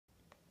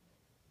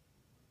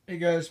Hey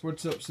guys,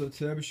 what's up? So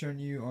today I'm showing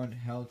you on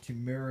how to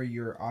mirror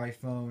your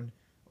iPhone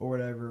or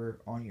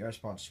whatever on your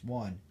Xbox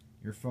One,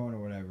 your phone or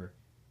whatever.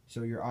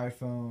 So your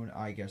iPhone,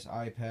 I guess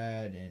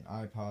iPad and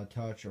iPod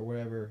Touch or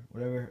whatever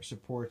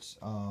supports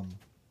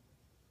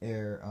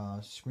air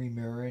screen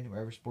mirroring,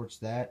 whatever supports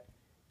that,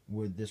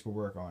 this will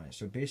work on it.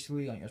 So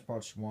basically on your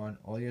Xbox One,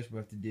 all you guys will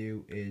have to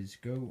do is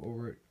go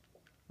over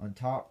on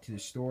top to the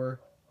store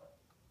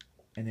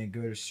and then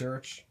go to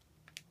search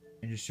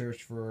and just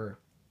search for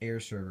Air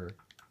Server.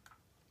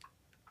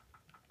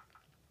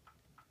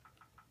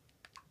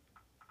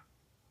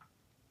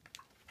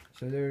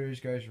 So there it is,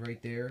 guys, right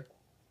there.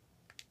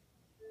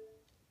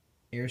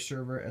 Air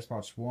Server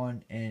Xbox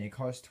One, and it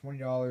costs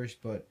 $20,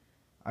 but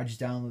I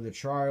just downloaded the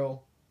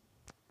trial,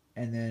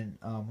 and then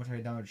once I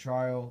download the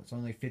trial, it's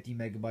only like 50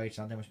 megabytes,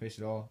 not that much space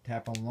at all.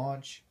 Tap on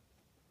launch,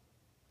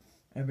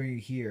 and bring you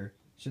here.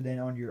 So then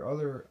on your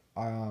other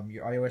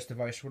your iOS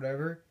device, or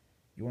whatever,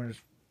 you want to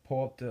just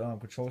pull up the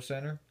control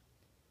center,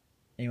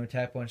 and you want to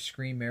tap on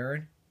screen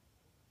mirrored,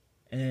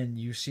 and then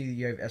you see that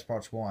you have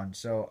Xbox One.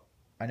 So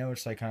I know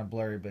it's like kind of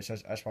blurry, but it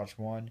says Xbox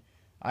One.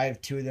 I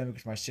have two of them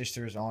because my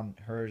sister is on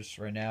hers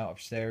right now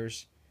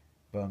upstairs,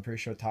 but I'm pretty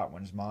sure the top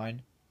one is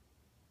mine.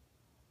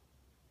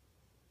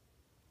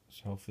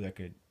 So hopefully that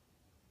could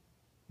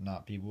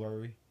not be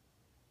blurry.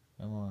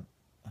 Come on.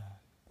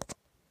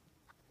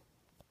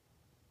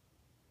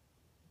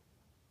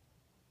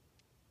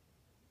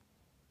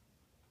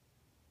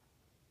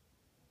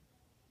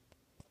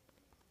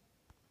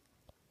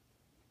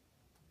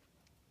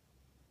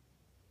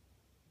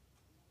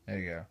 There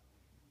you go.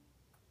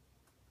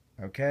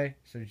 Okay,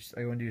 so just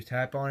all you want to do is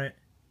tap on it,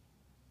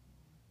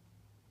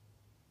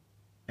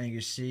 and you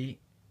can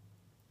see.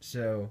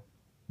 So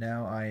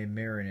now I am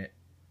mirroring it.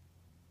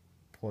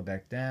 Pull it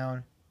back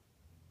down.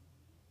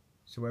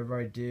 So whatever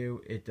I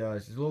do, it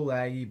does. It's a little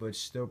laggy, but it's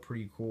still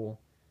pretty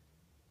cool.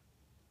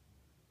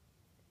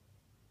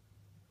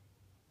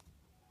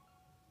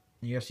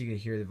 And you also can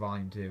hear the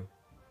volume too.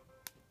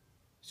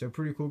 So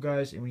pretty cool,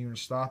 guys. And when you want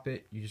to stop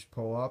it, you just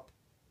pull up,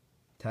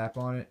 tap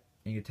on it,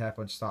 and you tap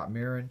on stop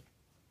mirroring,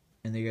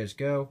 and there you guys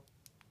go.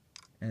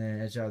 And then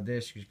as out of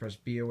this, you just press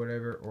B or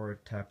whatever, or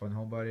tap on the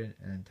home button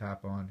and then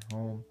tap on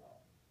home,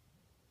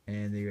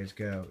 and there you guys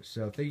go.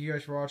 So thank you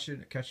guys for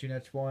watching. Catch you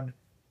next one.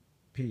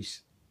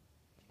 Peace.